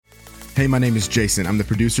Hey, my name is Jason. I'm the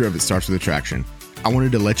producer of It Starts With Attraction. I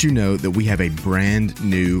wanted to let you know that we have a brand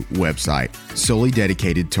new website solely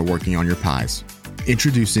dedicated to working on your pies.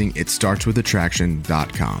 Introducing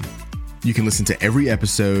itstartswithattraction.com. You can listen to every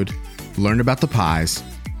episode, learn about the pies,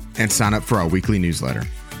 and sign up for our weekly newsletter.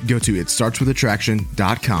 Go to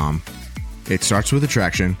itstartswithattraction.com. It starts with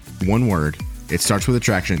attraction, one word,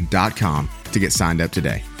 itstartswithattraction.com to get signed up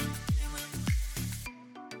today.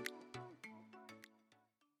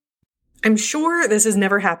 I'm sure this has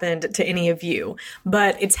never happened to any of you,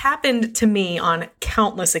 but it's happened to me on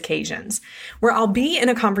countless occasions where I'll be in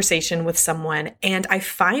a conversation with someone and I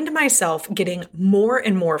find myself getting more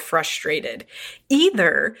and more frustrated,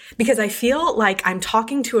 either because I feel like I'm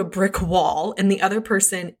talking to a brick wall and the other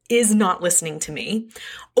person is not listening to me,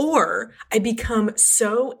 or I become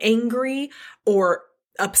so angry or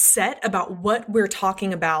upset about what we're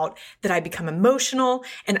talking about that I become emotional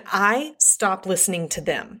and I stop listening to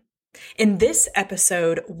them. In this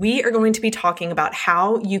episode, we are going to be talking about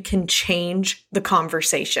how you can change the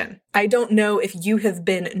conversation. I don't know if you have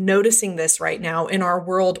been noticing this right now in our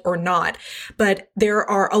world or not, but there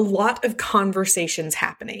are a lot of conversations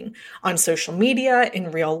happening on social media, in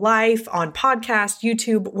real life, on podcasts,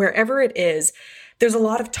 YouTube, wherever it is. There's a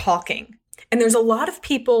lot of talking. And there's a lot of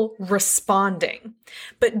people responding.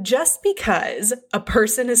 But just because a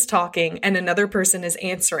person is talking and another person is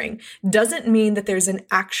answering doesn't mean that there's an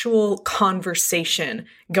actual conversation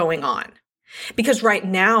going on. Because right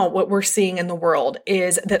now, what we're seeing in the world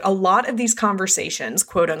is that a lot of these conversations,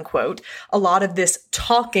 quote unquote, a lot of this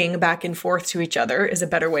talking back and forth to each other is a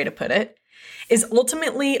better way to put it, is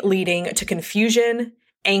ultimately leading to confusion,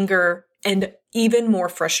 anger, and even more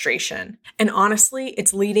frustration. And honestly,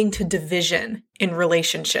 it's leading to division in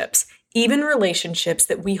relationships, even relationships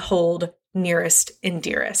that we hold nearest and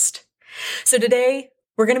dearest. So today,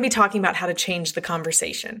 we're going to be talking about how to change the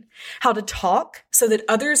conversation, how to talk so that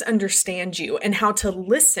others understand you, and how to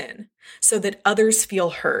listen so that others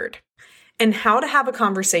feel heard, and how to have a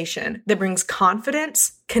conversation that brings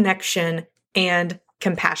confidence, connection, and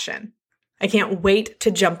compassion. I can't wait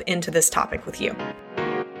to jump into this topic with you.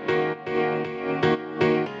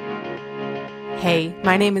 Hey,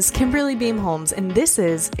 my name is Kimberly Beam Holmes, and this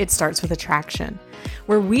is It Starts With Attraction,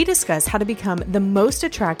 where we discuss how to become the most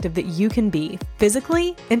attractive that you can be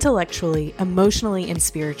physically, intellectually, emotionally, and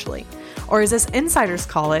spiritually, or as us insiders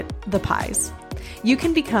call it, the pies. You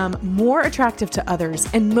can become more attractive to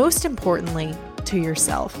others and, most importantly, to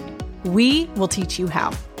yourself. We will teach you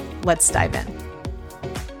how. Let's dive in.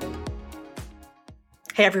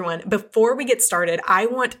 Hey everyone, before we get started, I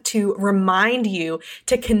want to remind you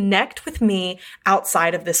to connect with me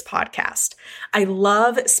outside of this podcast. I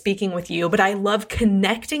love speaking with you, but I love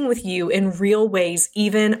connecting with you in real ways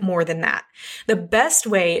even more than that. The best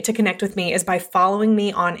way to connect with me is by following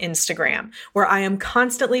me on Instagram, where I am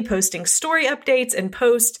constantly posting story updates and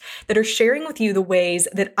posts that are sharing with you the ways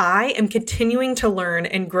that I am continuing to learn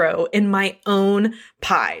and grow in my own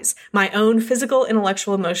pies, my own physical,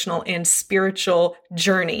 intellectual, emotional, and spiritual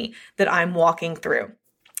journey that I'm walking through.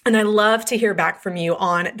 And I love to hear back from you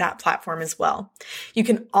on that platform as well. You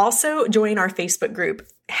can also join our Facebook group,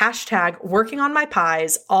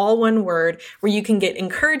 #WorkingOnMyPies, all one word, where you can get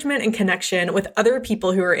encouragement and connection with other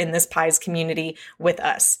people who are in this pies community with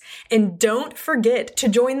us. And don't forget to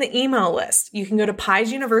join the email list. You can go to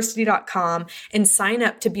piesuniversity.com and sign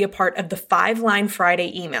up to be a part of the 5-Line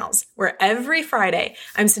Friday emails, where every Friday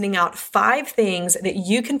I'm sending out 5 things that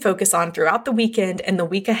you can focus on throughout the weekend and the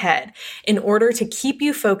week ahead in order to keep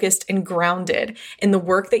you focused and grounded in the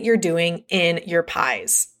work that you're doing in your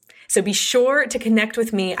pies. So be sure to connect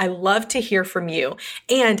with me. I love to hear from you.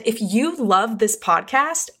 And if you love this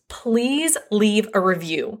podcast, please leave a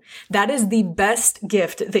review. That is the best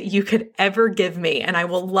gift that you could ever give me, and I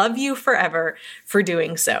will love you forever for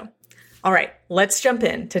doing so. All right, let's jump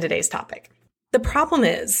into today's topic. The problem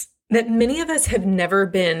is that many of us have never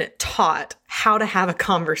been taught how to have a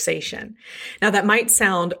conversation. Now, that might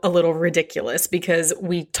sound a little ridiculous because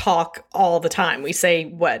we talk all the time. We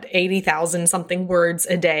say, 80,000 something words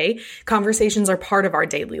a day. Conversations are part of our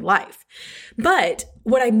daily life. But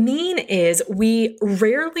what I mean is we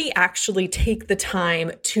rarely actually take the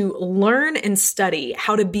time to learn and study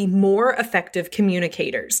how to be more effective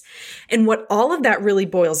communicators. And what all of that really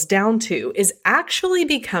boils down to is actually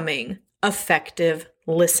becoming effective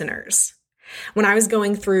listeners. When I was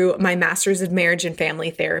going through my Master's of Marriage and Family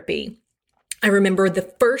Therapy, I remember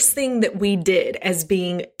the first thing that we did as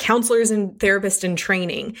being counselors and therapists in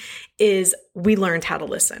training is we learned how to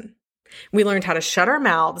listen. We learned how to shut our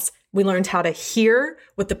mouths. We learned how to hear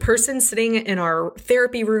what the person sitting in our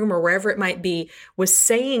therapy room or wherever it might be was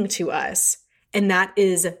saying to us And that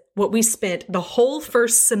is what we spent the whole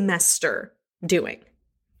first semester doing,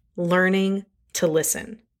 learning to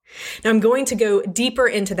listen. Now, I'm going to go deeper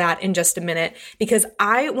into that in just a minute because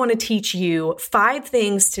I want to teach you 5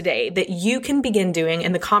 things today that you can begin doing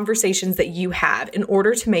in the conversations that you have in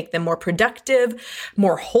order to make them more productive,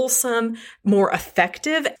 more wholesome, more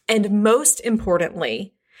effective, and most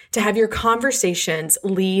importantly, to have your conversations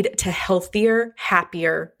lead to healthier,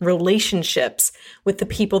 happier relationships with the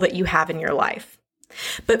people that you have in your life.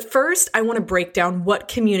 But first, I want to break down what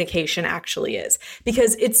communication actually is,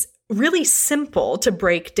 because it's really simple to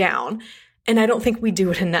break down, and I don't think we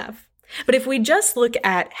do it enough. But if we just look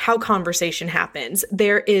at how conversation happens,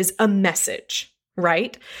 there is a message,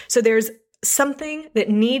 right? So there's something that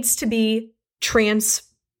needs to be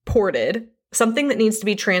transported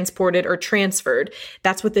or transferred.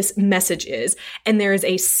 That's what this message is. And there is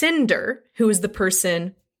a sender who is the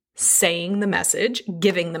person saying the message,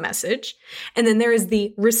 giving the message. And then there is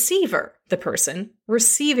the receiver, the person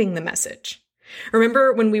receiving the message.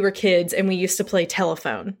 Remember when we were kids and we used to play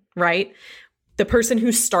telephone, right? The person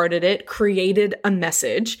who started it created a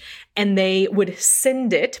message and they would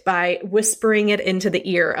send it by whispering it into the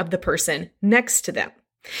ear of the person next to them.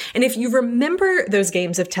 And if you remember those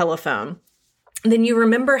games of telephone, then you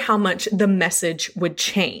remember how much the message would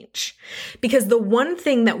change. Because the one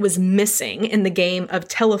thing that was missing in the game of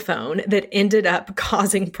telephone that ended up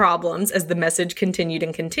causing problems as the message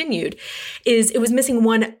continued is it was missing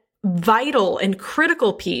one vital and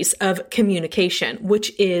critical piece of communication,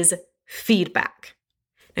 which is feedback.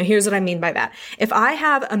 Now, here's what I mean by that. If I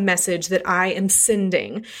have a message that I am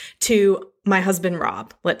sending to my husband,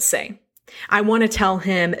 Rob, let's say, I want to tell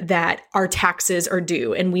him that our taxes are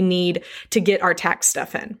due and we need to get our tax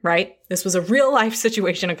stuff in, right? This was a real life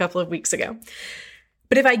situation a couple of weeks ago.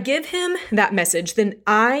 But if I give him that message, then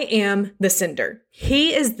I am the sender.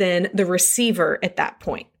 He is then the receiver at that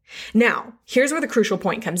point. Now, here's where the crucial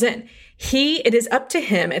point comes in. It is up to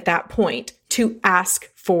him at that point to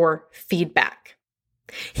ask for feedback.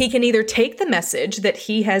 He can either take the message that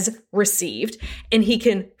he has received and he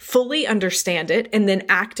can fully understand it and then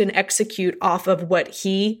act and execute off of what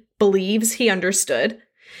he believes he understood,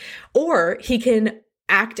 or he can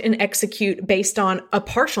act and execute based on a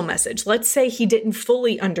partial message. Let's say he didn't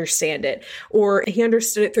fully understand it or he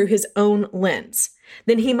understood it through his own lens.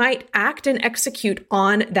 Then he might act and execute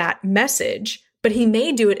on that message, but he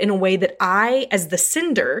may do it in a way that I, as the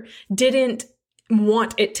sender, didn't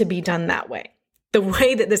want it to be done that way. The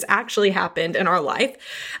way that this actually happened in our life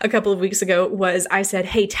a couple of weeks ago was I said,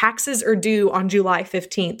 hey, taxes are due on July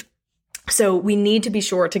 15th. So we need to be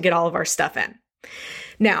sure to get all of our stuff in.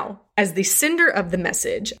 Now, as the sender of the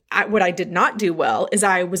message, what I did not do well is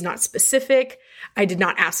I was not specific. I did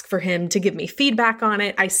not ask for him to give me feedback on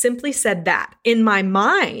it. I simply said that. In my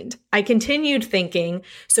mind, I continued thinking,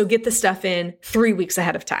 so get the stuff in 3 weeks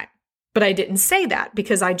ahead of time. But I didn't say that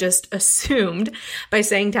because I just assumed by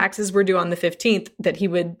saying taxes were due on the 15th that he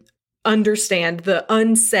would understand the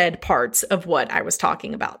unsaid parts of what I was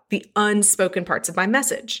talking about, the unspoken parts of my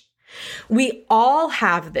message. We all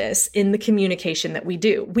have this in the communication that we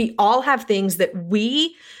do. We all have things that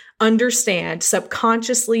we understand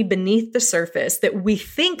subconsciously beneath the surface that we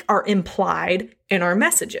think are implied in our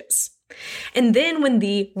messages. And then when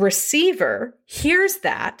the receiver hears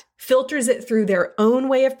that, filters it through their own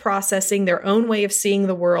way of processing, their own way of seeing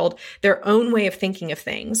the world, their own way of thinking of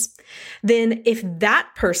things, then if that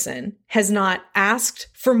person has not asked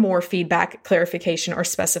for more feedback, clarification, or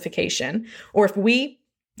specification, or if we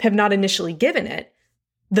have not initially given it,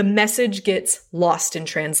 the message gets lost in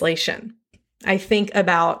translation. I think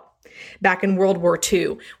about back in World War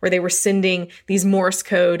II, where they were sending these Morse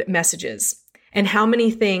code messages, and how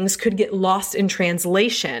many things could get lost in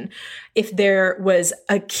translation if there was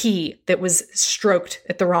a key that was stroked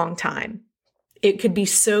at the wrong time. It could be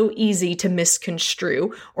so easy to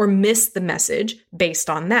misconstrue or miss the message based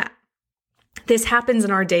on that. This happens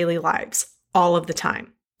in our daily lives all of the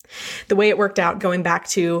time. The way it worked out, going back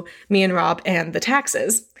to me and Rob and the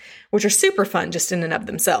taxes, which are super fun just in and of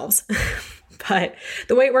themselves. But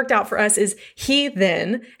the way it worked out for us is he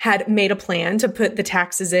then had made a plan to put the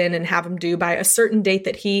taxes in and have them due by a certain date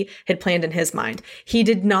that he had planned in his mind. He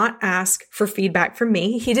did not ask for feedback from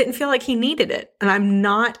me. He didn't feel like he needed it. And I'm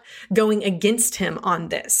not going against him on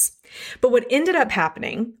this. But what ended up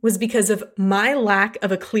happening was because of my lack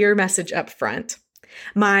of a clear message up front,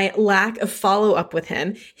 my lack of follow up with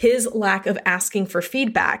him, his lack of asking for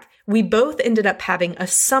feedback, we both ended up having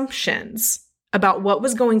assumptions about what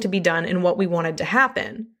was going to be done and what we wanted to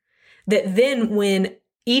happen, that then when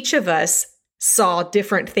each of us saw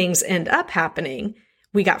different things end up happening,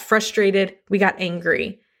 we got frustrated, we got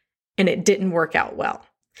angry, and it didn't work out well.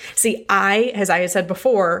 See, as I had said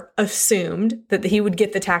before, assumed that he would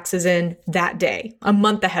get the taxes in that day, a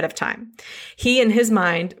month ahead of time. He, in his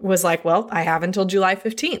mind, was like, well, I have until July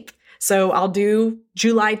 15th. So I'll do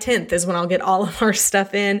July 10th is when I'll get all of our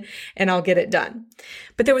stuff in and I'll get it done.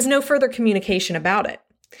 But there was no further communication about it.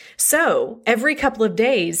 So every couple of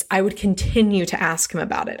days, I would continue to ask him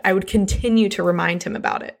about it. I would continue to remind him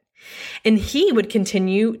about it. And he would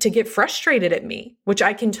continue to get frustrated at me, which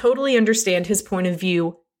I can totally understand his point of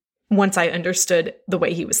view once I understood the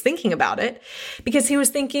way he was thinking about it, because he was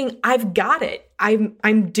thinking, I've got it.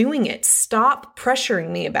 I'm doing it. Stop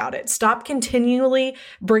pressuring me about it. Stop continually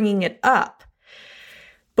bringing it up.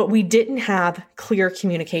 But we didn't have clear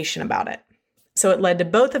communication about it. So it led to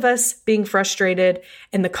both of us being frustrated,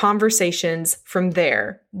 and the conversations from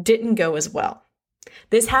there didn't go as well.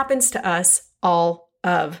 This happens to us all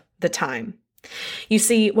of the time. You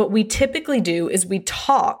see, what we typically do is we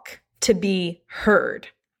talk to be heard.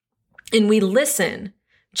 And we listen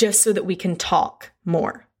just so that we can talk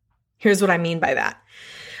more. Here's what I mean by that.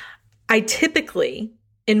 I typically,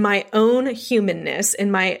 in my own humanness,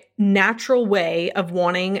 in my natural way of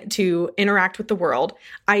wanting to interact with the world,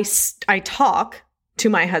 I talk to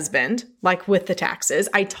my husband, like with the taxes.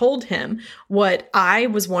 I told him what I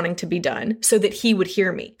was wanting to be done so that he would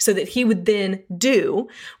hear me, so that he would then do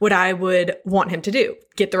what I would want him to do.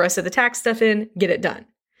 Get the rest of the tax stuff in, get it done.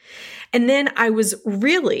 And then I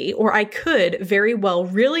could very well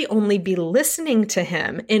really only be listening to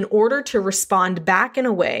him in order to respond back in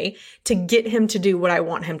a way to get him to do what I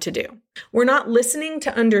want him to do. We're not listening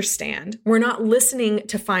to understand. We're not listening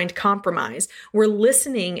to find compromise. We're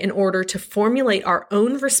listening in order to formulate our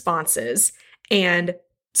own responses and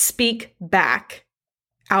speak back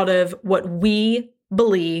out of what we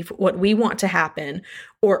believe, what we want to happen,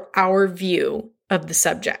 or our view of the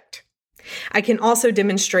subject. I can also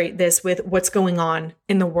demonstrate this with what's going on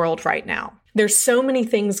in the world right now. There's so many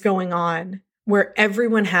things going on where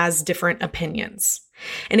everyone has different opinions.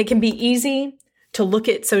 And it can be easy to look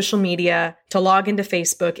at social media, to log into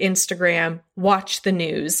Facebook, Instagram, watch the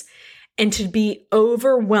news, and to be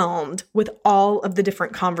overwhelmed with all of the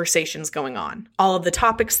different conversations going on, all of the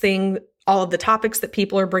topics that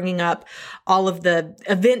people are bringing up, all of the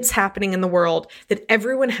events happening in the world that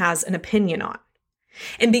everyone has an opinion on.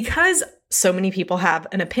 And because so many people have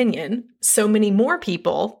an opinion, so many more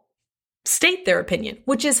people state their opinion,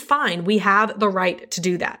 which is fine. We have the right to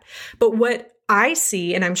do that. But what I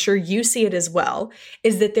see, and I'm sure you see it as well,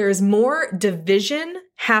 is that there is more division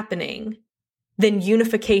happening than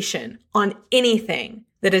unification on anything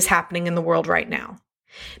that is happening in the world right now.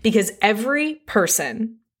 Because every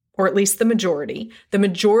person, or at least the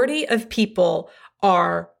majority of people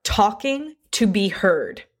are talking to be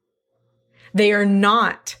heard. They are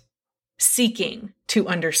not seeking to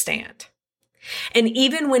understand. And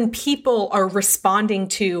even when people are responding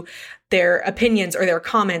to their opinions or their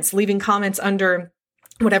comments, leaving comments under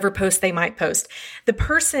whatever post they might post, the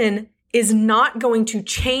person is not going to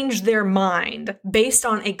change their mind based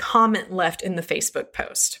on a comment left in the Facebook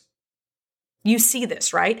post. You see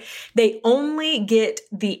this, right? They only get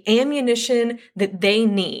the ammunition that they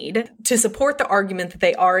need to support the argument that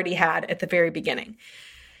they already had at the very beginning.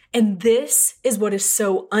 And this is what is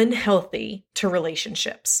so unhealthy to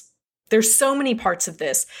relationships. There's so many parts of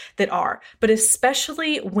this that are, but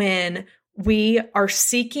especially when we are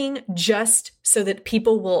seeking just so that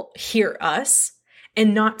people will hear us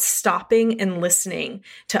and not stopping and listening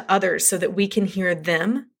to others so that we can hear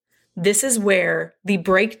them. This is where the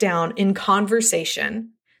breakdown in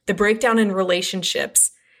conversation, the breakdown in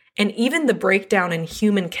relationships, and even the breakdown in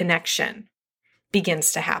human connection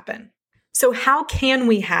begins to happen. So how can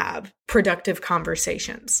we have productive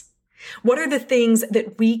conversations? What are the things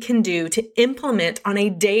that we can do to implement on a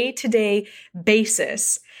day-to-day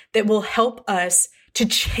basis that will help us to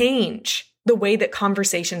change the way that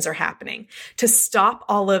conversations are happening, to stop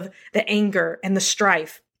all of the anger and the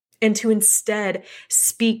strife, and to instead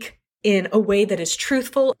speak in a way that is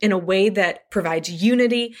truthful, in a way that provides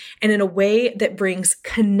unity, and in a way that brings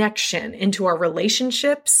connection into our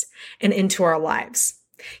relationships and into our lives?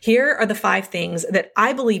 Here are the 5 things that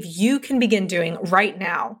I believe you can begin doing right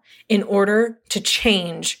now in order to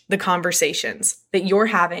change the conversations that you're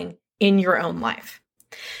having in your own life.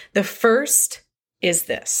 The first is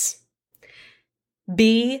this: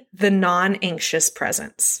 be the non-anxious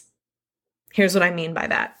presence. Here's what I mean by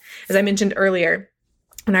that. As I mentioned earlier,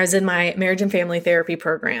 when I was in my marriage and family therapy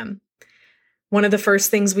program, one of the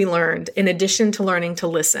first things we learned, in addition to learning to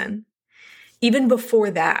listen, even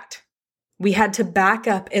before that, We had to back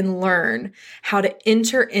up and learn how to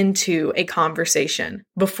enter into a conversation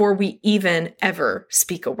before we even ever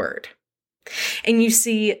speak a word. And you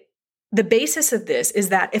see, the basis of this is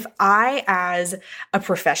that if I, as a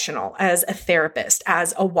professional, as a therapist,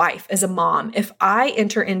 as a wife, as a mom, if I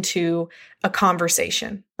enter into a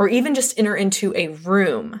conversation or even just enter into a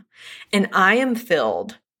room and I am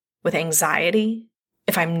filled with anxiety,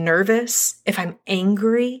 if I'm nervous, if I'm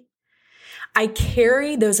angry, I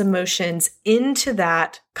carry those emotions into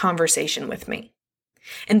that conversation with me.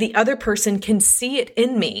 And the other person can see it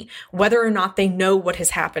in me, whether or not they know what has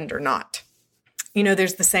happened or not. You know,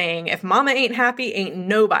 there's the saying, if mama ain't happy, ain't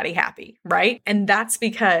nobody happy, right? And that's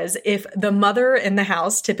because if the mother in the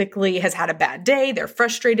house typically has had a bad day, they're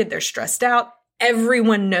frustrated, they're stressed out,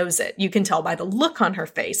 everyone knows it. You can tell by the look on her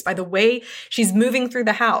face, by the way she's moving through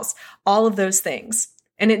the house, all of those things.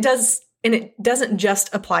 And it doesn't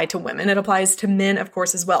just apply to women. It applies to men, of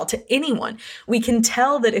course, as well, to anyone. We can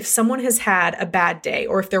tell that if someone has had a bad day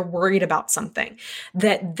or if they're worried about something,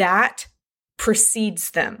 that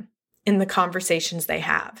precedes them in the conversations they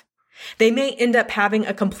have. They may end up having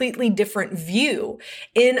a completely different view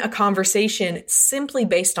in a conversation simply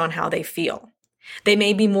based on how they feel. They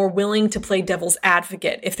may be more willing to play devil's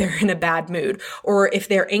advocate if they're in a bad mood, or if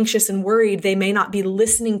they're anxious and worried, they may not be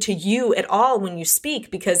listening to you at all when you speak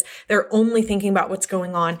because they're only thinking about what's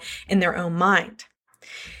going on in their own mind.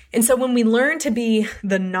 And so when we learn to be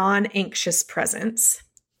the non-anxious presence,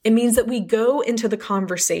 it means that we go into the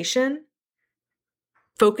conversation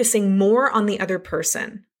focusing more on the other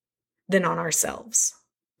person than on ourselves.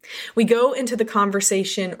 We go into the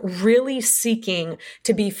conversation really seeking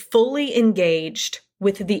to be fully engaged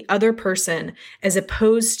with the other person as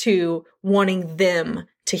opposed to wanting them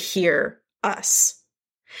to hear us.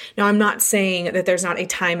 Now, I'm not saying that there's not a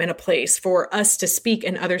time and a place for us to speak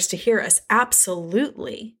and others to hear us.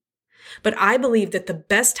 Absolutely. But I believe that the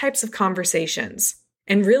best types of conversations,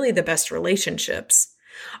 and really the best relationships,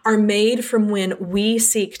 are made from when we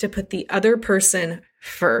seek to put the other person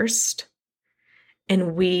first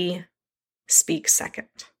and we speak second.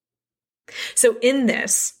 So in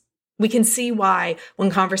this, we can see why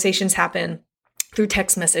when conversations happen through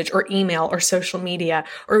text message or email or social media,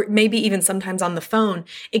 or maybe even sometimes on the phone,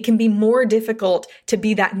 it can be more difficult to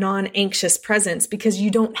be that non-anxious presence because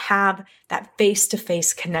you don't have that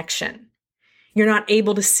face-to-face connection. You're not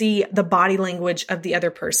able to see the body language of the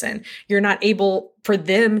other person. You're not able for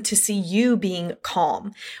them to see you being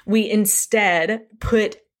calm. We instead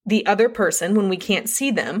put the other person, when we can't see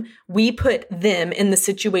them, we put them in the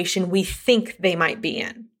situation we think they might be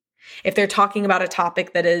in. If they're talking about a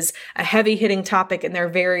topic that is a heavy-hitting topic and they're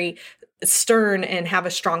very stern and have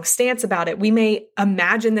a strong stance about it, we may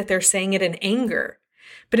imagine that they're saying it in anger.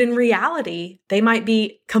 But in reality, they might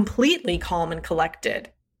be completely calm and collected.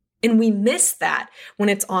 And we miss that when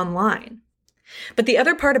it's online. But the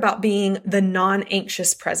other part about being the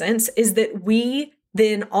non-anxious presence is that we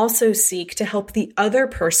then also seek to help the other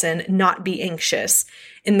person not be anxious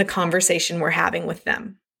in the conversation we're having with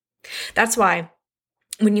them. That's why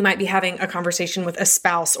when you might be having a conversation with a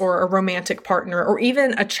spouse or a romantic partner or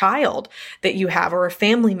even a child that you have or a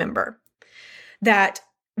family member, that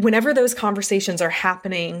whenever those conversations are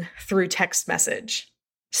happening through text message,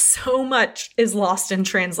 so much is lost in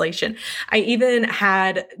translation. I even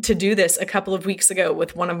had to do this a couple of weeks ago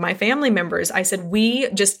with one of my family members. I said, we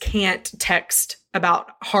just can't text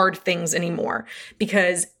about hard things anymore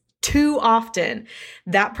because too often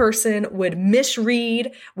that person would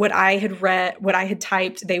misread what I had read, what I had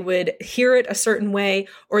typed. They would hear it a certain way,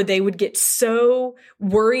 or they would get so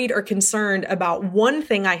worried or concerned about one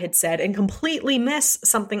thing I had said and completely miss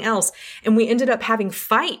something else. And we ended up having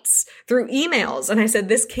fights through emails. And I said,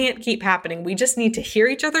 this can't keep happening. We just need to hear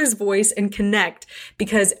each other's voice and connect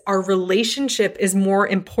because our relationship is more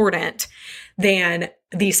important than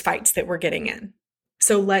these fights that we're getting in.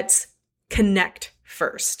 So let's connect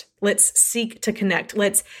first. Let's seek to connect.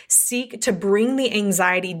 Let's seek to bring the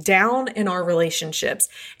anxiety down in our relationships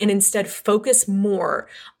and instead focus more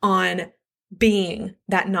on being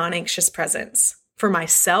that non-anxious presence for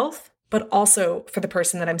myself, but also for the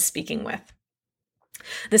person that I'm speaking with.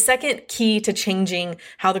 The second key to changing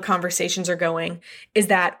how the conversations are going is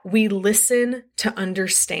that we listen to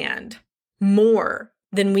understand more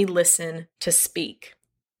than we listen to speak.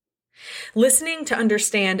 Listening to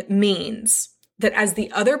understand means that as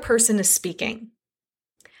the other person is speaking,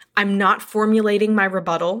 I'm not formulating my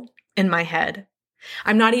rebuttal in my head.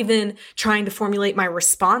 I'm not even trying to formulate my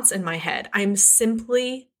response in my head. I'm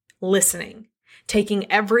simply listening,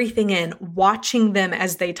 taking everything in, watching them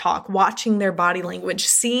as they talk, watching their body language,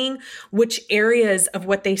 seeing which areas of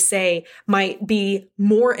what they say might be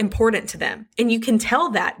more important to them. And you can tell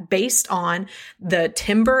that based on the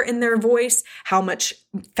timbre in their voice, how much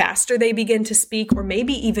faster they begin to speak, or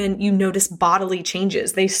maybe even you notice bodily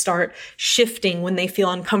changes. They start shifting when they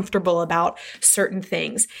feel uncomfortable about certain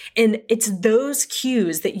things. And it's those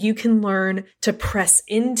cues that you can learn to press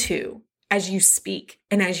into as you speak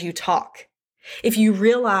and as you talk. If you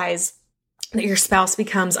realize that your spouse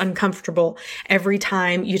becomes uncomfortable every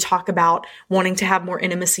time you talk about wanting to have more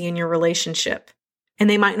intimacy in your relationship, and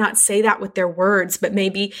they might not say that with their words, but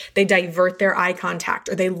maybe they divert their eye contact,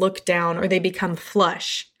 or they look down, or they become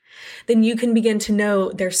flush, then you can begin to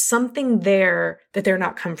know there's something there that they're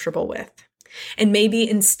not comfortable with. And maybe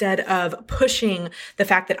instead of pushing the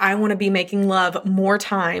fact that I want to be making love more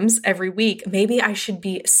times every week, maybe I should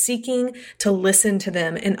be seeking to listen to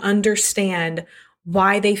them and understand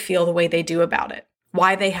why they feel the way they do about it,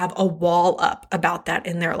 why they have a wall up about that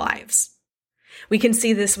in their lives. We can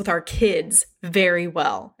see this with our kids very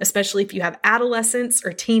well, especially if you have adolescents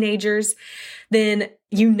or teenagers. Then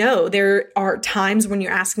you know there are times when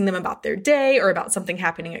you're asking them about their day or about something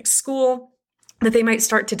happening at school that they might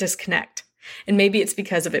start to disconnect. And maybe it's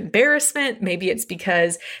because of embarrassment. Maybe it's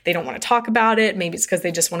because they don't want to talk about it. Maybe it's because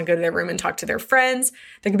they just want to go to their room and talk to their friends.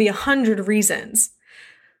 There could be 100 reasons.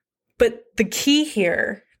 But the key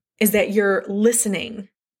here is that you're listening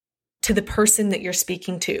to the person that you're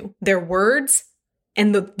speaking to, their words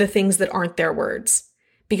and the things that aren't their words,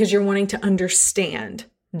 because you're wanting to understand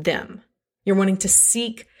them. You're wanting to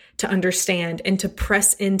seek to understand and to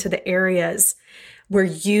press into the areas where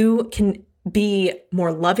you can be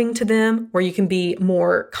more loving to them, where you can be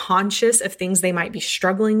more conscious of things they might be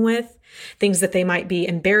struggling with, things that they might be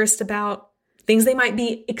embarrassed about, things they might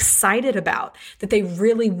be excited about, that they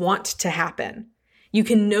really want to happen. You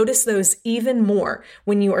can notice those even more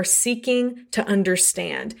when you are seeking to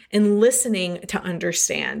understand and listening to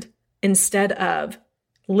understand instead of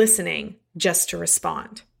listening just to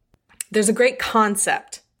respond. There's a great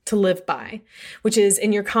concept to live by, which is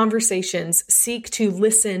in your conversations, seek to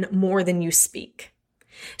listen more than you speak.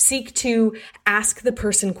 Seek to ask the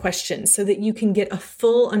person questions so that you can get a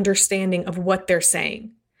full understanding of what they're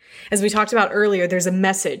saying. As we talked about earlier, there's a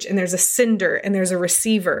message and there's a sender and there's a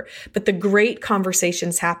receiver, but the great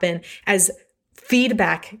conversations happen as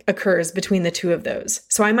feedback occurs between the two of those.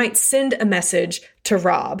 So I might send a message to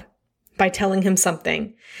Rob by telling him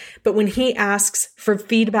something, but when he asks for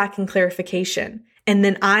feedback and clarification, and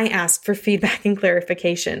then I ask for feedback and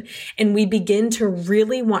clarification, and we begin to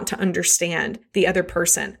really want to understand the other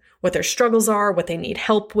person, what their struggles are, what they need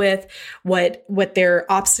help with, what their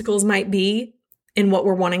obstacles might be, in what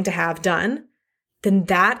we're wanting to have done, then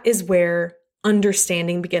that is where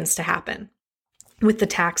understanding begins to happen. With the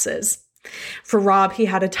taxes. For Rob, he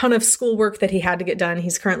had a ton of schoolwork that he had to get done.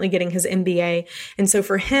 He's currently getting his MBA. And so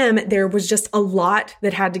for him, there was just a lot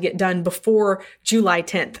that had to get done before July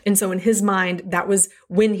 10th. And so in his mind, that was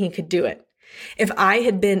when he could do it. If I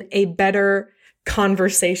had been a better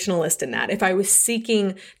conversationalist in that, if I was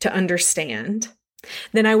seeking to understand,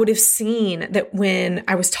 then I would have seen that when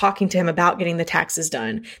I was talking to him about getting the taxes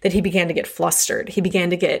done, that he began to get flustered. He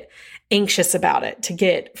began to get anxious about it, to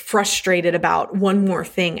get frustrated about one more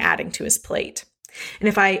thing adding to his plate. And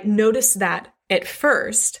if I noticed that at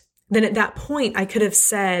first, then at that point, I could have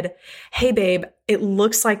said, hey, babe, it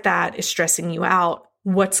looks like that is stressing you out.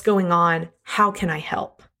 What's going on? How can I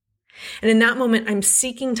help? And in that moment, I'm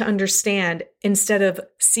seeking to understand instead of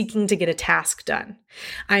seeking to get a task done.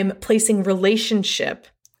 I'm placing relationship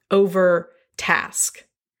over task.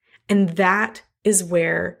 And that is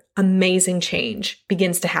where amazing change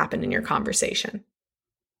begins to happen in your conversation.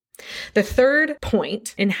 The third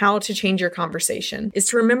point in how to change your conversation is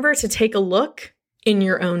to remember to take a look in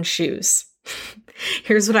your own shoes.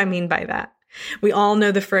 Here's what I mean by that. We all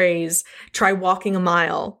know the phrase, try walking a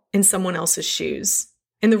mile in someone else's shoes.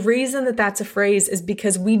 And the reason that that's a phrase is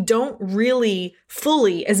because we don't really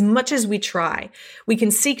fully, as much as we try, we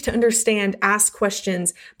can seek to understand, ask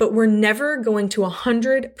questions, but we're never going to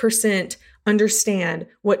 100% understand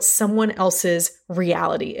what someone else's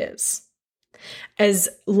reality is. As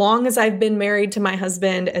long as I've been married to my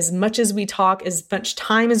husband, as much as we talk, as much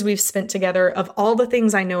time as we've spent together, of all the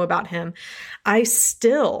things I know about him, I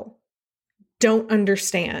still don't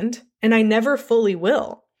understand, and I never fully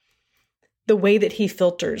will, the way that he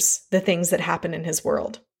filters the things that happen in his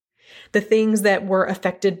world. the things that were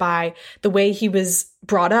affected by the way he was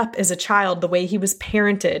brought up as a child, the way he was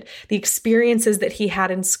parented, the experiences that he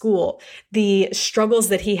had in school, the struggles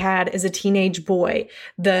that he had as a teenage boy,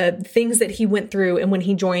 the things that he went through and when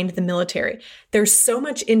he joined the military. There's so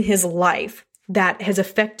much in his life that has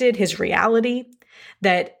affected his reality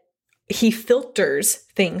that he filters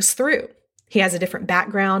things through. He has a different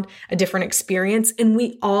background, a different experience, and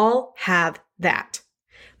we all have that.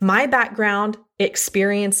 My background,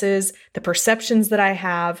 experiences, the perceptions that I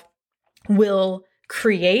have will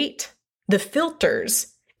create the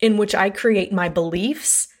filters in which I create my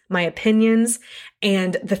beliefs, my opinions,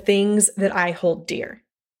 and the things that I hold dear.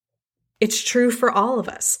 It's true for all of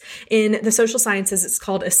us. In the social sciences, it's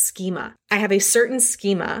called a schema. I have a certain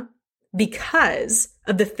schema because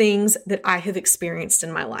of the things that I have experienced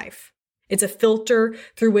in my life. It's a filter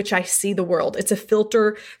through which I see the world. It's a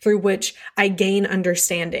filter through which I gain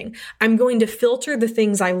understanding. I'm going to filter the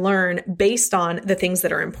things I learn based on the things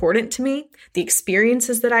that are important to me, the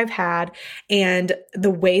experiences that I've had, and the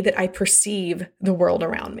way that I perceive the world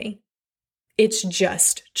around me. It's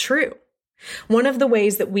just true. One of the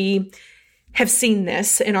ways that we have seen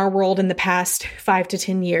this in our world in the past 5 to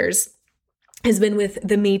 10 years has been with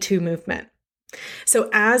the Me Too movement. So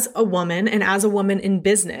as a woman and as a woman in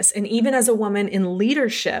business and even as a woman in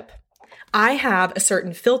leadership, I have a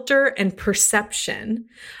certain filter and perception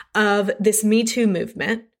of this Me Too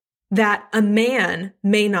movement that a man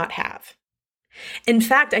may not have. In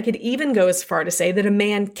fact, I could even go as far to say that a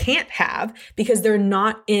man can't have because they're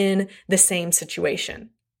not in the same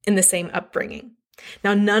situation, in the same upbringing.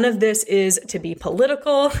 Now, none of this is to be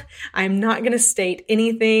political. I'm not going to state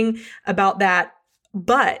anything about that,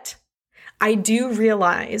 but I do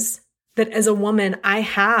realize that as a woman, I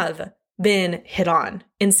have been hit on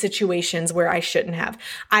in situations where I shouldn't have.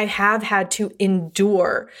 I have had to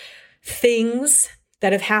endure things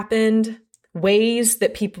that have happened, ways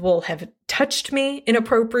that people have touched me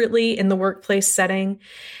inappropriately in the workplace setting,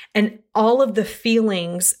 and all of the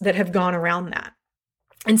feelings that have gone around that.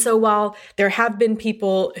 And so while there have been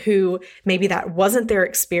people who maybe that wasn't their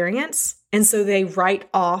experience, and so they write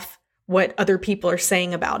off what other people are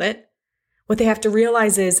saying about it, what they have to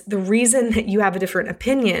realize is the reason that you have a different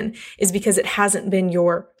opinion is because it hasn't been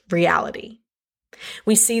your reality.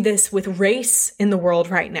 We see this with race in the world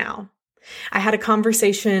right now. I had a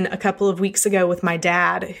conversation a couple of weeks ago with my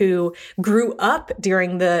dad who grew up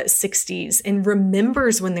during the 60s and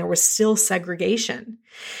remembers when there was still segregation.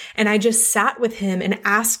 And I just sat with him and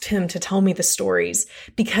asked him to tell me the stories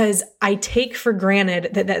because I take for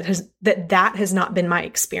granted that has not been my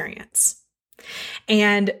experience.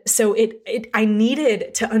 And so I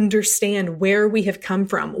needed to understand where we have come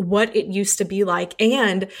from, what it used to be like,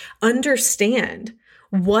 and understand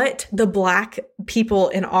what the Black people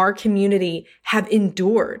in our community have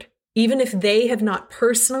endured, even if they have not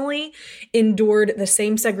personally endured the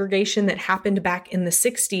same segregation that happened back in the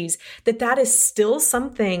 60s, that is still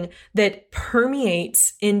something that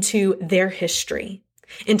permeates into their history,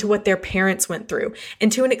 into what their parents went through,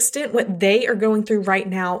 and to an extent what they are going through right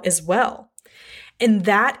now as well. And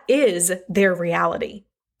that is their reality.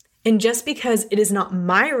 And just because it is not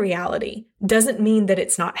my reality doesn't mean that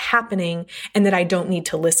it's not happening and that I don't need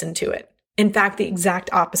to listen to it. In fact, the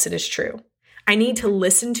exact opposite is true. I need to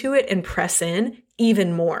listen to it and press in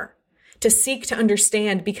even more to seek to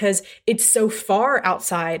understand because it's so far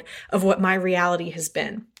outside of what my reality has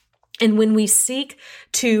been. And when we seek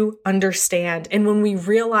to understand and when we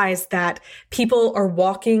realize that people are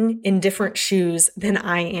walking in different shoes than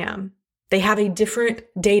I am, they have a different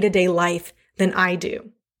day-to-day life than I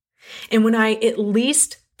do. And when I at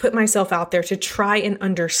least put myself out there to try and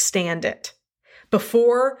understand it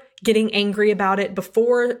before getting angry about it,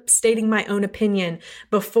 before stating my own opinion,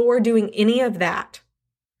 before doing any of that,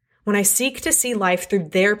 when I seek to see life through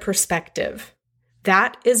their perspective,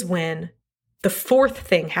 that is when the fourth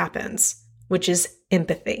thing happens, which is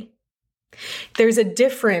empathy. There's a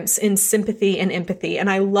difference in sympathy and empathy. And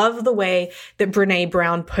I love the way that Brené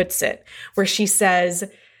Brown puts it, where she says,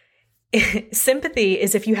 sympathy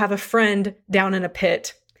is if you have a friend down in a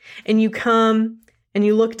pit and you come and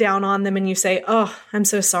you look down on them and you say, "Oh, I'm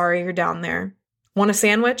so sorry you're down there. Want a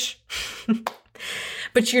sandwich?"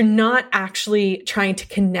 But you're not actually trying to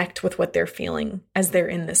connect with what they're feeling as they're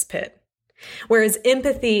in this pit. Whereas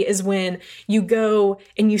empathy is when you go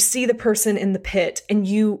and you see the person in the pit and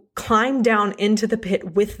you climb down into the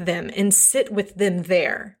pit with them and sit with them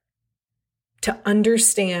there to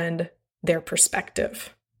understand their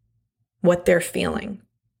perspective, what they're feeling,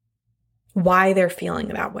 why they're feeling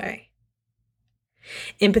that way.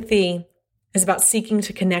 Empathy is about seeking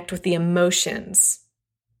to connect with the emotions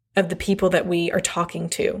of the people that we are talking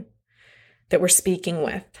to, that we're speaking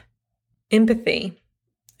with. Empathy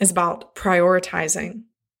is about prioritizing,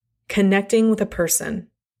 connecting with a person,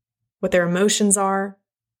 what their emotions are,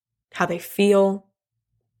 how they feel,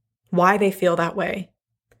 why they feel that way,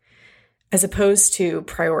 as opposed to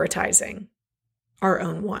prioritizing our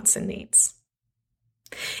own wants and needs.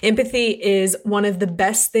 Empathy is one of the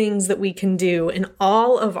best things that we can do in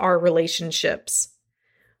all of our relationships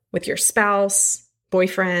with your spouse,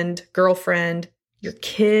 boyfriend, girlfriend, your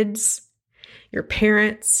kids, your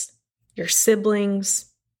parents, your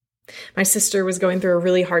siblings. My sister was going through a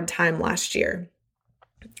really hard time last year,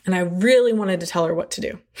 and I really wanted to tell her what to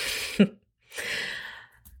do.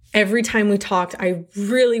 Every time we talked, I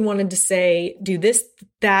really wanted to say, do this,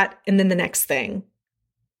 that, and then the next thing,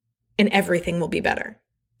 and everything will be better.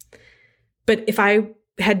 But if I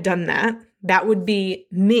had done that, that would be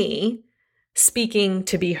me speaking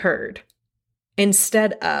to be heard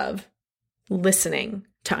instead of listening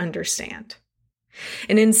to understand.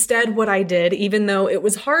 And instead, what I did, even though it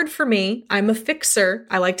was hard for me, I'm a fixer,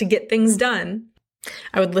 I like to get things done,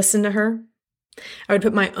 I would listen to her. I would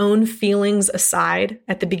put my own feelings aside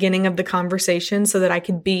at the beginning of the conversation so that I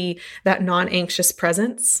could be that non-anxious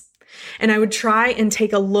presence. And I would try and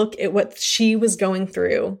take a look at what she was going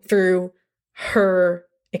through her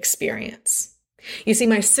experience. You see,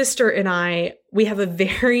 my sister and I, we have a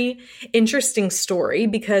very interesting story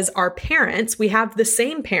because our parents, we have the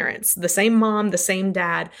same parents, the same mom, the same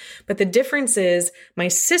dad. But the difference is my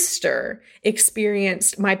sister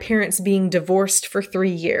experienced my parents being divorced for 3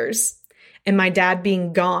 years and my dad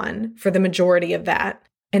being gone for the majority of that.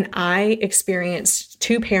 And I experienced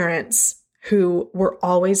 2 parents who were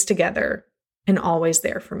always together and always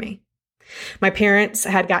there for me. My parents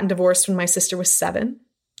had gotten divorced when my sister was 7,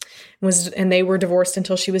 and they were divorced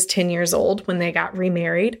until she was 10 years old when they got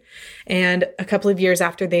remarried. And a couple of years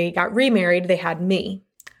after they got remarried, they had me.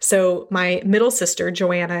 So my middle sister,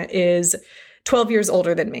 Joanna, is 12 years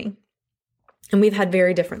older than me. And we've had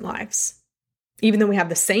very different lives. Even though we have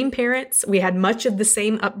the same parents, we had much of the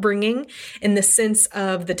same upbringing in the sense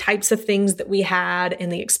of the types of things that we had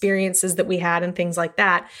and the experiences that we had and things like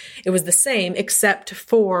that. It was the same, except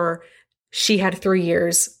for she had 3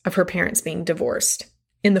 years of her parents being divorced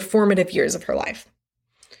in the formative years of her life.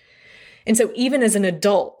 And so even as an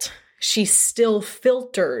adult, she still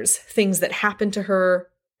filters things that happen to her,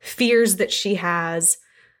 fears that she has,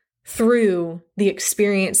 through the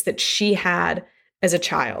experience that she had as a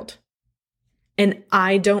child. And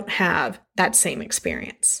I don't have that same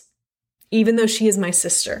experience. Even though she is my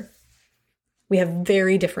sister, we have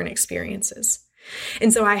very different experiences.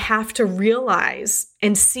 And so I have to realize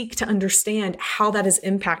and seek to understand how that has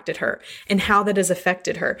impacted her and how that has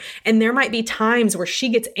affected her. And there might be times where she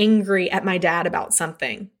gets angry at my dad about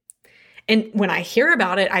something. And when I hear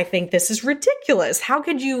about it, I think this is ridiculous. How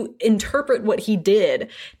could you interpret what he did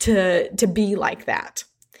to be like that?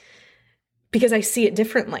 Because I see it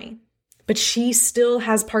differently. But she still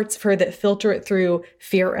has parts of her that filter it through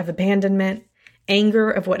fear of abandonment, anger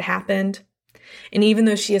of what happened. And even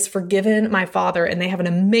though she has forgiven my father and they have an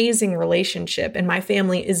amazing relationship and my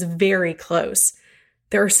family is very close,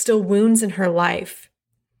 there are still wounds in her life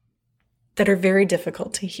that are very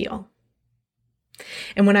difficult to heal.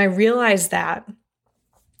 And when I realize that,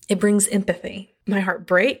 it brings empathy. My heart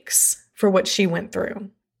breaks for what she went through.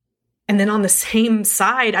 And then on the same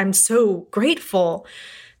side, I'm so grateful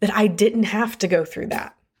that I didn't have to go through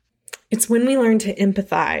that. It's when we learn to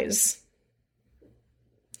empathize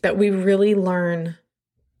that we really learn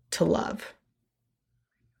to love.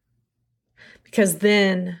 Because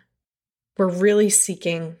then we're really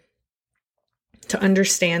seeking to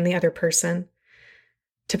understand the other person,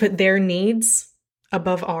 to put their needs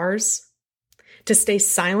above ours, to stay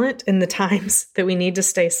silent in the times that we need to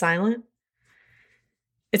stay silent.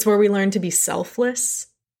 It's where we learn to be selfless.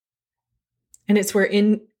 And it's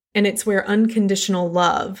where unconditional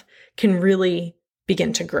love can really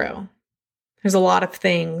begin to grow. There's a lot of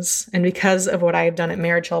things, and because of what I've done at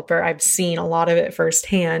Marriage Helper, I've seen a lot of it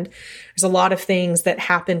firsthand. There's a lot of things that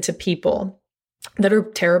happen to people that are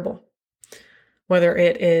terrible, whether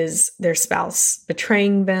it is their spouse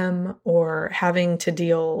betraying them or having to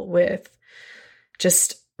deal with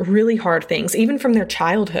just really hard things, even from their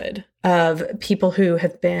childhood, of people who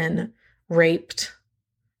have been raped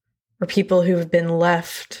or people who have been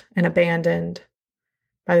left and abandoned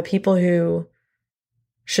by the people who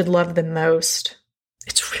should love them most.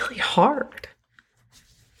 It's really hard.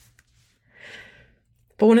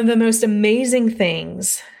 But one of the most amazing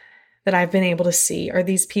things that I've been able to see are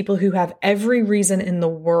these people who have every reason in the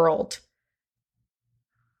world,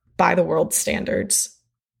 by the world's standards,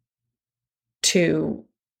 to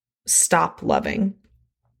stop loving.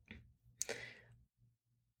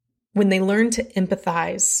 when they learn to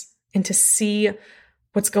empathize and to see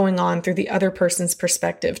what's going on through the other person's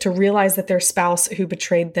perspective, to realize that their spouse who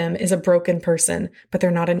betrayed them is a broken person, but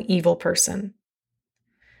they're not an evil person.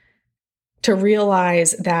 To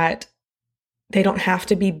realize that they don't have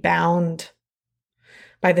to be bound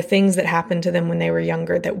by the things that happened to them when they were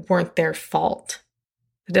younger that weren't their fault.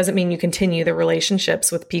 It doesn't mean you continue the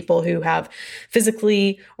relationships with people who have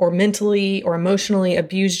physically or mentally or emotionally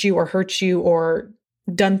abused you or hurt you or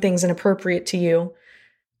done things inappropriate to you.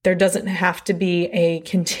 There doesn't have to be a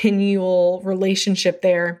continual relationship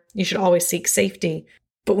there. You should always seek safety.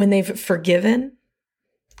 But when they've forgiven,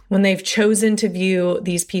 when they've chosen to view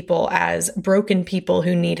these people as broken people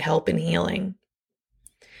who need help and healing,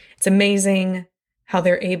 it's amazing how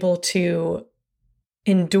they're able to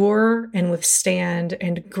endure and withstand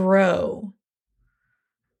and grow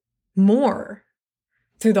more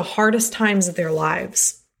through the hardest times of their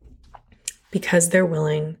lives because they're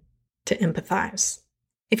willing to empathize.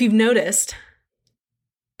 If you've noticed,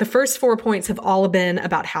 the first 4 points have all been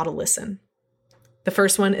about how to listen. The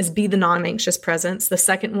first one is be the non-anxious presence. The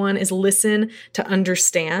second one is listen to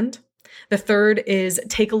understand. The third is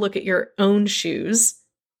take a look at your own shoes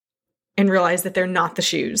and realize that they're not the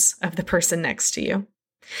shoes of the person next to you.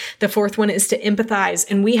 The fourth one is to empathize,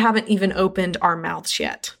 and we haven't even opened our mouths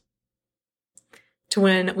yet. To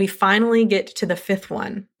when we finally get to the fifth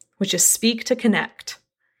one, which is speak to connect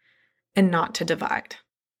and not to divide.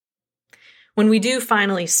 When we do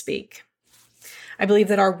finally speak, I believe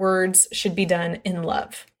that our words should be done in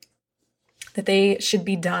love, that they should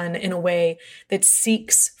be done in a way that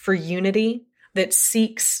seeks for unity, that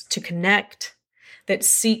seeks to connect, that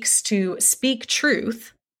seeks to speak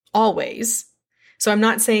truth always. So I'm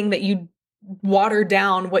not saying that you water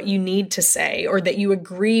down what you need to say or that you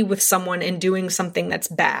agree with someone in doing something that's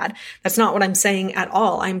bad. That's not what I'm saying at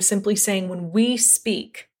all. I'm simply saying when we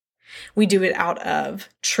speak, we do it out of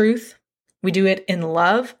truth, we do it in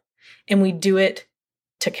love, and we do it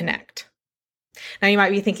to connect. Now you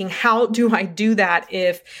might be thinking, how do I do that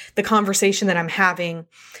if the conversation that I'm having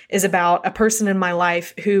is about a person in my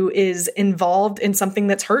life who is involved in something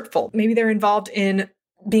that's hurtful? Maybe they're involved in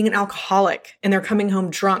being an alcoholic and they're coming home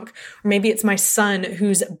drunk. Or maybe it's my son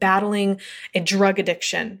who's battling a drug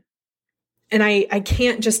addiction. And I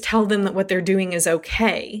can't just tell them that what they're doing is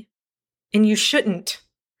okay. And you shouldn't.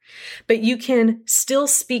 But you can still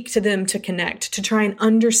speak to them to connect, to try and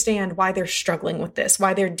understand why they're struggling with this,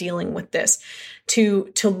 why they're dealing with this,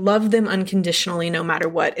 to love them unconditionally no matter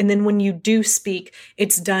what. And then when you do speak,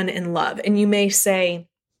 it's done in love. And you may say,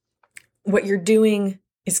 what you're doing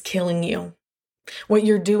is killing you. What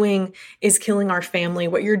you're doing is killing our family.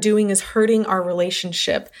 What you're doing is hurting our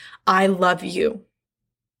relationship. I love you.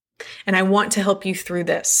 And I want to help you through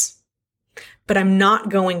this. But I'm not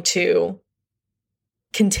going to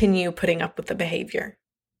continue putting up with the behavior.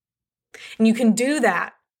 And you can do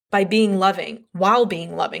that by being loving, while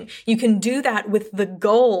being loving. You can do that with the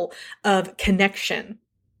goal of connection.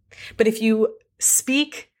 But if you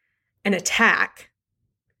speak and attack,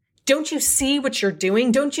 don't you see what you're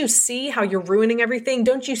doing? Don't you see how you're ruining everything?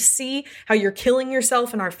 Don't you see how you're killing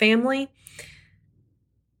yourself and our family?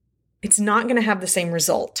 It's not going to have the same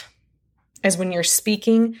result as when you're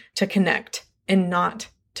speaking to connect and not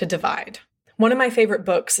to divide. One of my favorite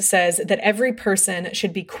books says that every person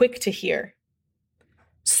should be quick to hear,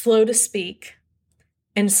 slow to speak,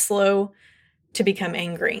 and slow to become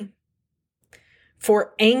angry.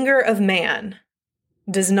 For anger of man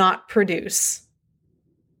does not produce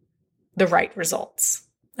the right results.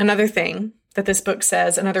 Another thing that this book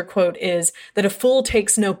says, another quote is that a fool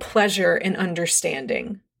takes no pleasure in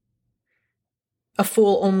understanding. A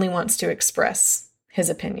fool only wants to express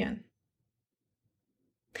his opinion.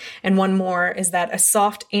 And one more is that a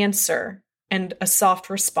soft answer and a soft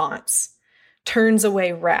response turns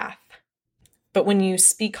away wrath. But when you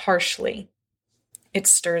speak harshly, it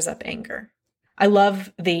stirs up anger. I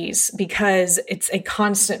love these because it's a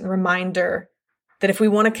constant reminder that if we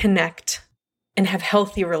want to connect and have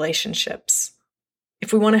healthy relationships,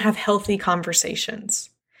 if we want to have healthy conversations,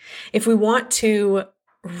 if we want to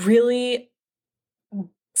really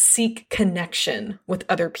seek connection with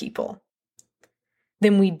other people,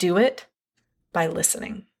 then we do it by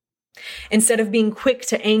listening. Instead of being quick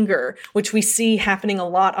to anger, which we see happening a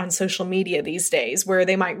lot on social media these days, where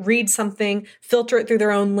they might read something, filter it through their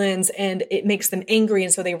own lens, and it makes them angry.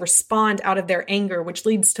 And so they respond out of their anger, which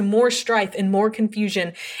leads to more strife and more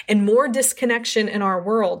confusion and more disconnection in our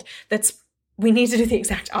world. We need to do the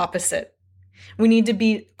exact opposite. We need to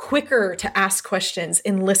be quicker to ask questions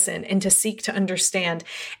and listen and to seek to understand.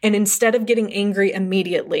 And instead of getting angry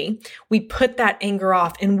immediately, we put that anger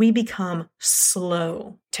off and we become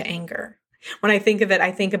slow to anger. When I think of it,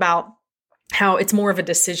 I think about how it's more of a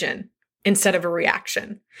decision instead of a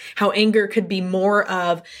reaction. How anger could be more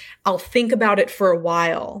of, I'll think about it for a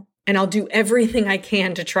while and I'll do everything I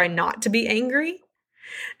can to try not to be angry.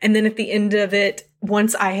 And then at the end of it,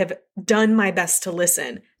 once I have done my best to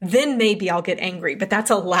listen, then maybe I'll get angry. But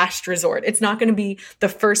that's a last resort. It's not going to be the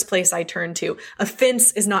first place I turn to.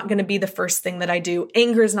 Offense is not going to be the first thing that I do.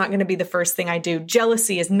 Anger is not going to be the first thing I do.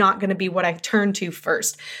 Jealousy is not going to be what I turn to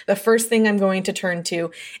first. The first thing I'm going to turn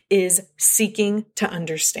to is seeking to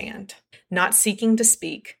understand, not seeking to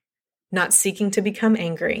speak, not seeking to become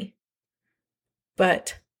angry,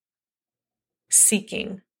 but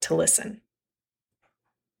seeking to listen.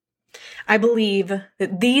 I believe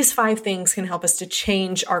that these 5 things can help us to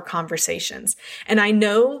change our conversations. And I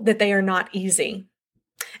know that they are not easy.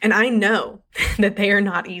 And I know that they are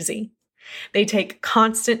not easy. They take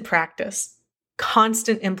constant practice,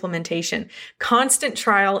 constant implementation, constant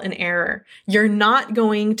trial and error. You're not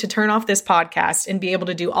going to turn off this podcast and be able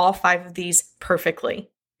to do all 5 of these perfectly.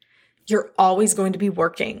 You're always going to be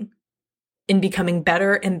working and becoming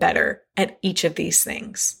better and better at each of these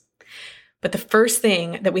things. But the first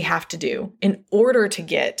thing that we have to do in order to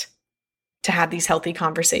get to have these healthy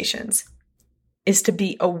conversations is to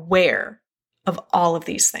be aware of all of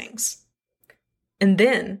these things and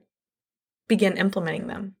then begin implementing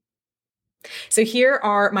them. So here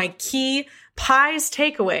are my key pies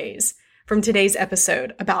takeaways from today's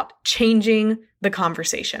episode about changing the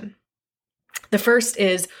conversation. The first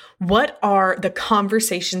is, what are the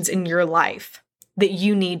conversations in your life that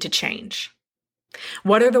you need to change?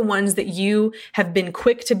 What are the ones that you have been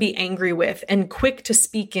quick to be angry with and quick to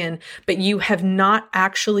speak in, but you have not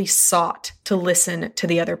actually sought to listen to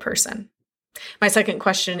the other person? My second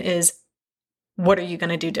question is, what are you going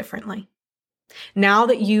to do differently? Now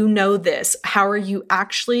that you know this, how are you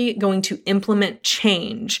actually going to implement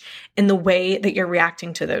change in the way that you're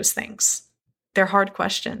reacting to those things? They're hard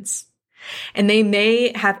questions. And they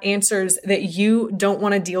may have answers that you don't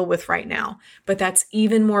want to deal with right now, but that's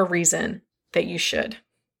even more reason that you should.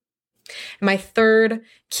 My third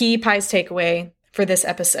key pies takeaway for this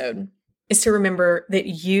episode is to remember that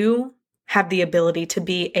you have the ability to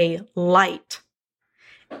be a light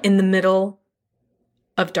in the middle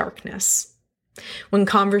of darkness. When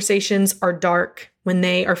conversations are dark, when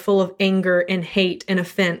they are full of anger and hate and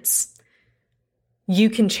offense, you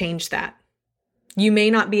can change that. You may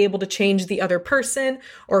not be able to change the other person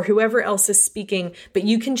or whoever else is speaking, but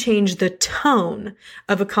you can change the tone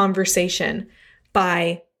of a conversation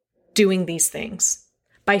by doing these things,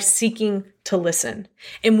 by seeking to listen.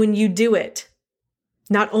 And when you do it,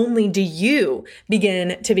 not only do you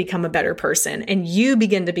begin to become a better person and you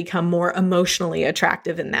begin to become more emotionally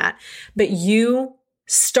attractive in that, but you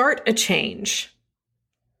start a change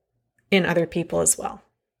in other people as well.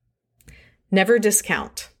 Never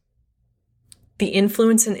discount the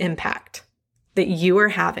influence and impact that you are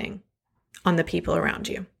having on the people around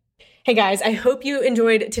you. Hey guys, I hope you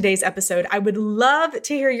enjoyed today's episode. I would love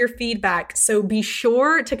to hear your feedback, so be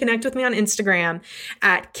sure to connect with me on Instagram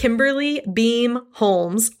at Kimberly Beam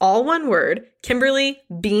Holmes, all one word, Kimberly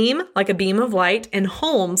Beam, like a beam of light, and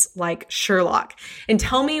Holmes, like Sherlock. And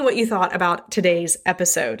tell me what you thought about today's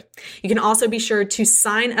episode. You can also be sure to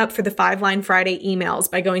sign up for the 5-Line Friday emails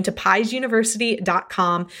by going to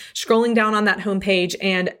piesuniversity.com, scrolling down on that homepage,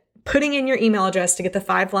 and putting in your email address to get the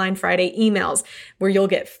 5-Line Friday emails, where you'll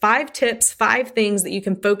get 5 tips, 5 things that you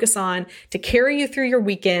can focus on to carry you through your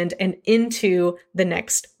weekend and into the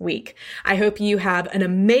next week. I hope you have an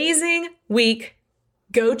amazing week.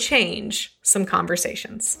 Go change some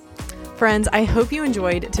conversations. Friends, I hope you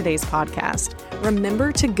enjoyed today's podcast.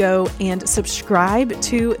 Remember to go and subscribe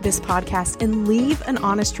to this podcast and leave an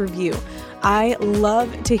honest review. I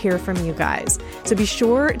love to hear from you guys. So be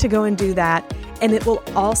sure to go and do that. And it will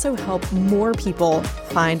also help more people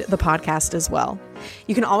find the podcast as well.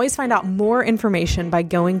 You can always find out more information by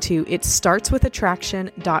going to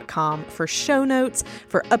itstartswithattraction.com for show notes,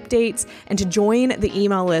 for updates, and to join the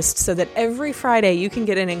email list so that every Friday you can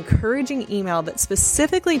get an encouraging email that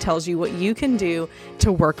specifically tells you what you can do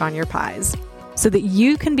to work on your pies, so that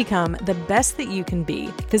you can become the best that you can be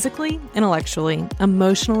physically, intellectually,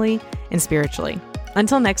 emotionally, and spiritually.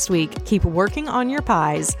 Until next week, keep working on your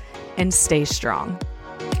pies and stay strong.